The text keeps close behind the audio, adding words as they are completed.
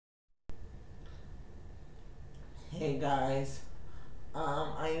Hey guys,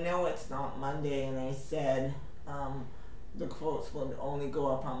 I know it's not Monday and I said the quotes would only go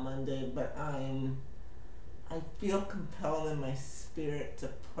up on Monday, but I feel compelled in my spirit to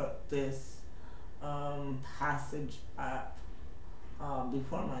put this passage up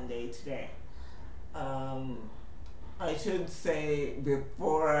before Monday today. Um, I should say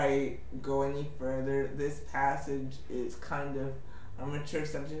before I go any further, this passage is kind of a mature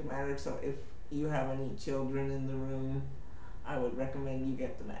subject matter, so if you have any children in the room, I would recommend you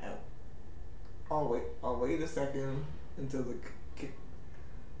get them out. I'll wait a second until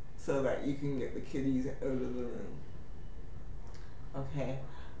so that you can get the kiddies out of the room. Okay.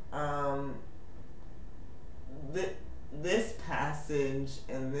 Um, this passage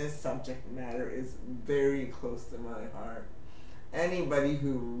and this subject matter is very close to my heart. Anybody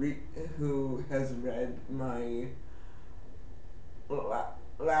who has read my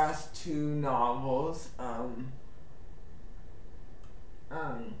last two novels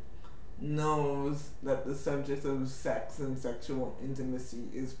knows that the subject of sex and sexual intimacy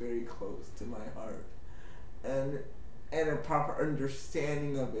is very close to my heart, and a proper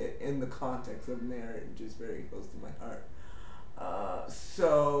understanding of it in the context of marriage is very close to my heart.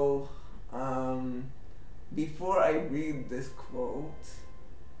 So before I read this quote,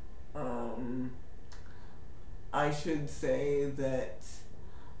 I should say that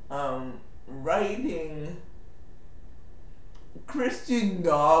writing Christian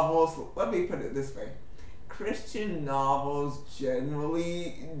novels, let me put it this way, Christian novels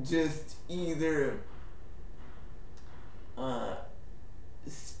generally just either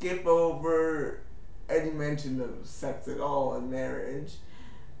skip over any mention of sex at all in marriage,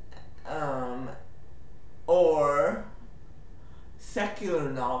 or secular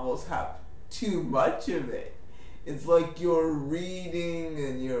novels have too much of it. It's like you're reading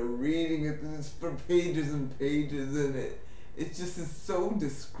it for pages and pages, and it just is so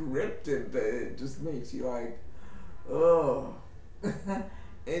descriptive that it just makes you like, oh.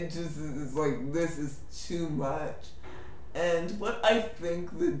 It just is like, this is too much. And what I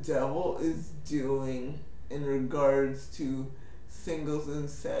think the devil is doing in regards to singles and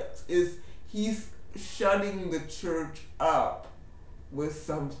sex is he's shutting the church up with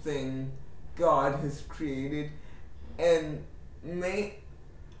something God has created, and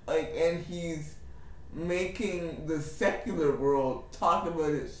he's making the secular world talk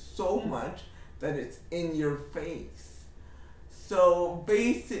about it so much that it's in your face. So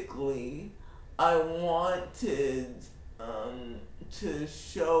basically, I wanted to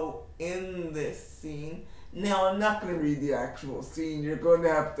show in this scene. Now, I'm not going to read the actual scene. You're going to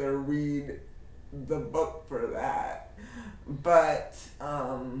have to read the book for that. But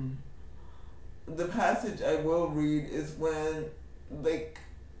the passage I will read is when,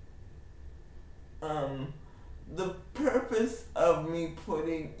 the purpose of me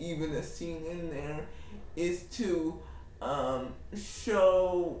putting even a scene in there is to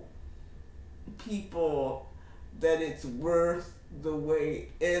show people that it's worth the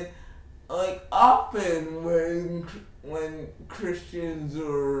wait. And often when Christians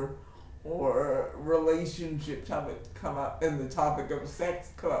or relationship topics come up and the topic of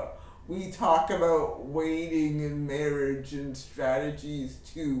sex come up, we talk about waiting in marriage and strategies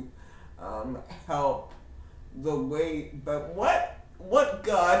to help the wait. But what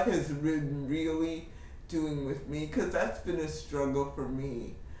God has been really doing with me, because that's been a struggle for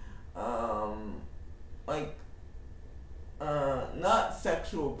me, not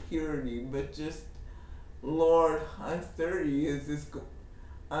sexual purity, but just, Lord, I'm 30,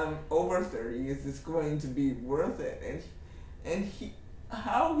 I'm over 30, is this going to be worth it? And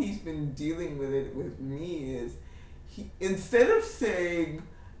how he's been dealing with it with me is, instead of saying,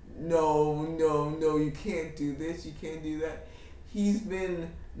 no, you can't do this, you can't do that, he's been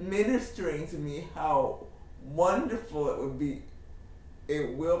ministering to me how wonderful it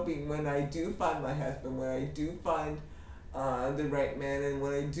will be when I do find my husband, when I do find the right man, and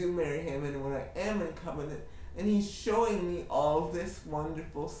when I do marry him, and when I am in covenant, and he's showing me all this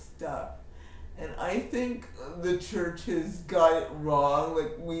wonderful stuff. And I think the church has got it wrong.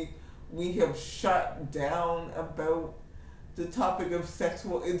 We have shut down about the topic of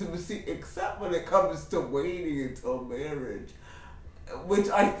sexual intimacy, except when it comes to waiting until marriage, which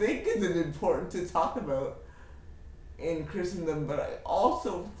I think is important to talk about in Christendom. But I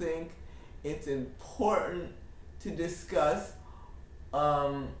also think it's important to discuss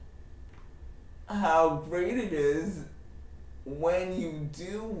how great it is when you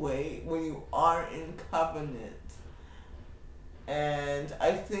do wait, when you are in covenant. And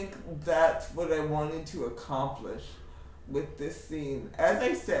I think that's what I wanted to accomplish with this scene. As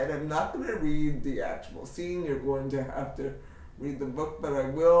I said, I'm not going to read the actual scene. You're going to have to read the book, but I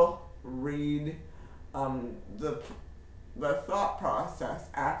will read the thought process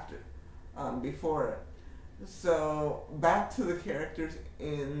after, before it. So back to the characters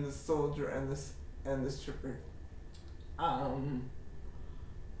in The Soldier and the Stripper.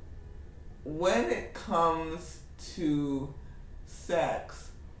 When it comes to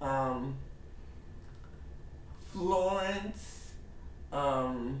sex, Florence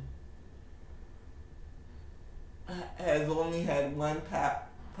has only had one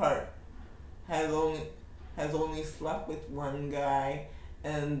has only slept with one guy,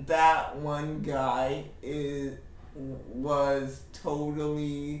 and that one guy was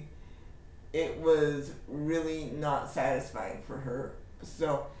really not satisfying for her.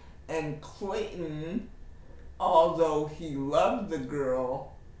 So, and Clayton, although he loved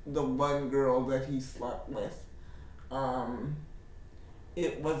the one girl that he slept with,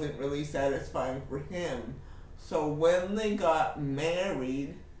 it wasn't really satisfying for him. So when they got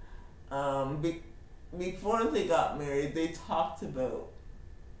married, before they got married, they talked about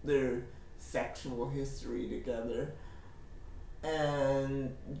their sexual history together,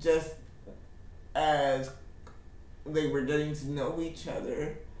 and just as they were getting to know each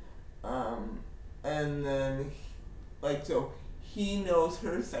other, and then, so he knows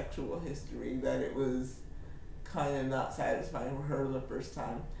her sexual history, that it was kind of not satisfying for her the first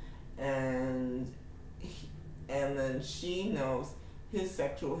time, and then she knows his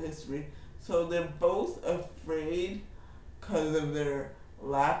sexual history. So they're both afraid, because of their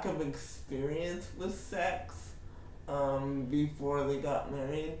lack of experience with sex, before they got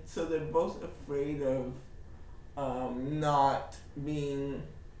married. So they're both afraid of not being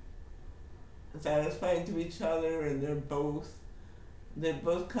satisfied to each other, and they're both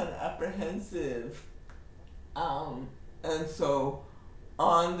kind of apprehensive. And so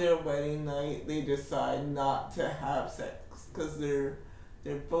on their wedding night, they decide not to have sex, because they're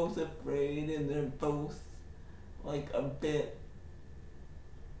both afraid, and they're both a bit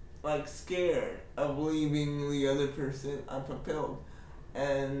scared of leaving the other person unfulfilled.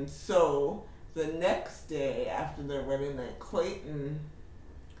 And so the next day after their wedding night, Clayton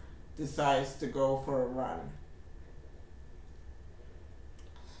decides to go for a run.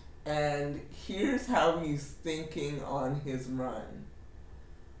 And here's how he's thinking on his run.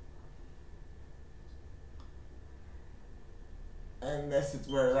 And this is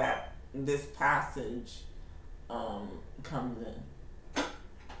where this passage comes in.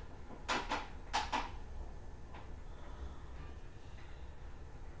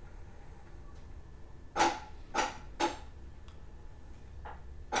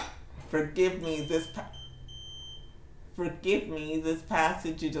 Forgive me, this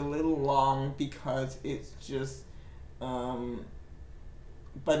passage is a little long, because it's just,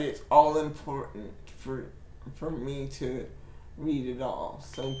 but it's all important for me to read it all.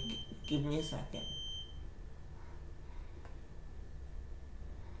 So give me a second.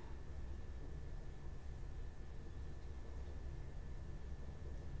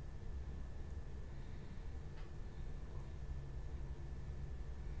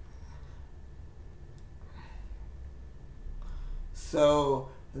 So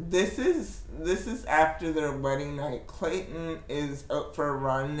this is after their wedding night. Clayton is out for a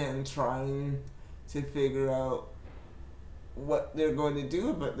run and trying to figure out what they're going to do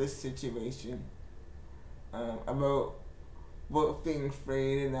about this situation, about both being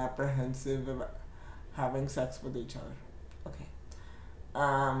afraid and apprehensive about having sex with each other. Okay.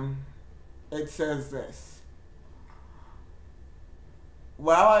 It says this.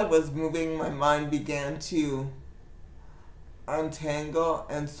 While I was moving, my mind began to untangle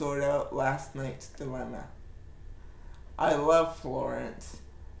and sort out last night's dilemma. I love Florence,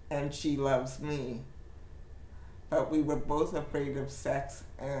 and she loves me, but we were both afraid of sex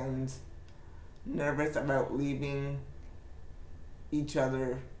and nervous about leaving each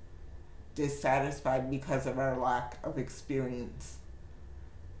other dissatisfied because of our lack of experience.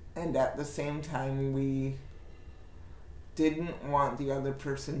 And at the same time, we didn't want the other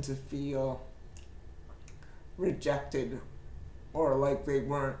person to feel rejected or like they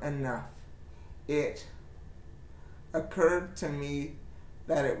weren't enough. It occurred to me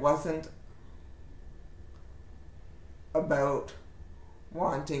that it wasn't about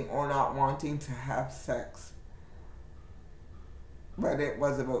wanting or not wanting to have sex, but it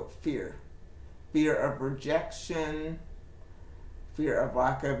was about fear. Fear of rejection, fear of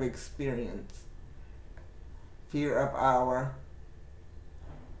lack of experience, fear of our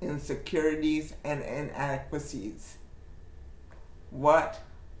insecurities and inadequacies.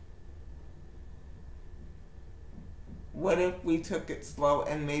 What if we took it slow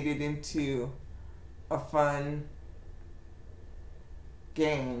and made it into a fun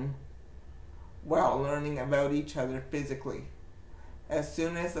game while learning about each other physically? As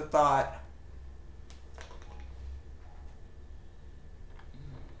soon as the thought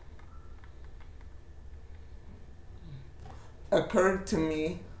occurred to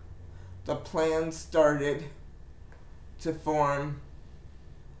me, the plan started to form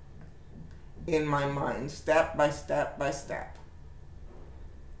in my mind, step by step by step.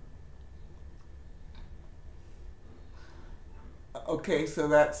 Okay, so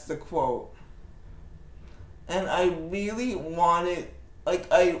that's the quote. And I really wanted,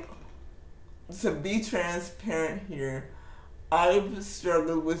 to be transparent here, I've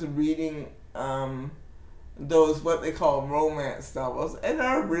struggled with reading those what they call romance novels, and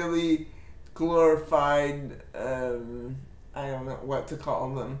are really glorified, I don't know what to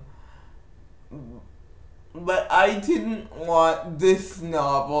call them. But I didn't want this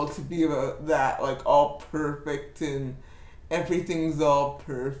novel to be about that, like all perfect and everything's all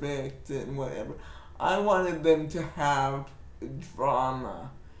perfect and whatever. I wanted them to have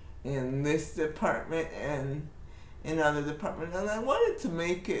drama in this department and in other departments, and I wanted to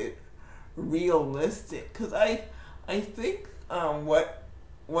make it realistic, because I think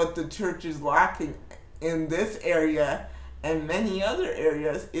what the church is lacking in this area and many other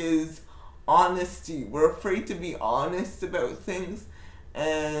areas is honesty. We're afraid to be honest about things,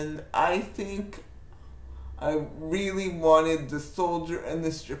 and I think I really wanted the soldier and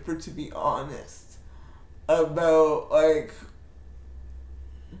the stripper to be honest about, like,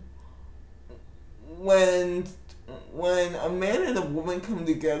 when a man and a woman come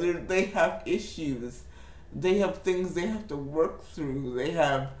together, they have issues. They have things they have to work through. They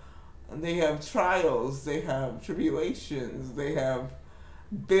have trials, they have tribulations, they have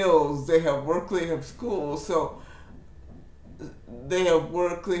bills, they have work, they have school. So they have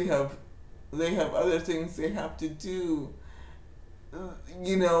work, they have other things they have to do.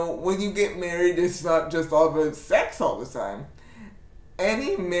 You know, when you get married, it's not just all about sex all the time.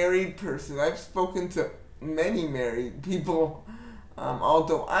 Any married person, I've spoken to many married people,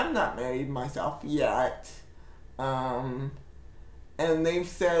 although I'm not married myself yet, and they've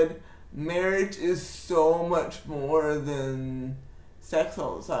said marriage is so much more than sex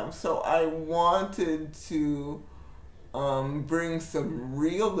all the time. So I wanted to bring some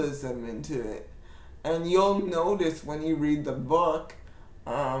realism into it. And you'll notice when you read the book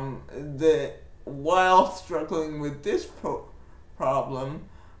that while struggling with this problem,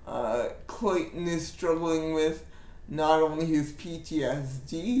 Clayton is struggling with not only his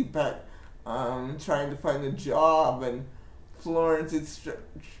PTSD, but trying to find a job, and Florence is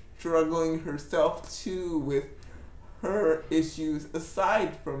struggling herself too with her issues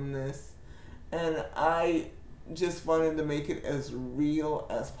aside from this. And I just wanted to make it as real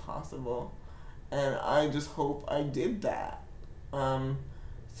as possible, and I just hope I did that.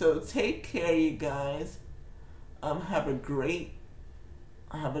 So take care, you guys. Have a great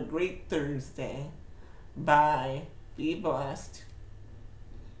Thursday. Bye. Be blessed.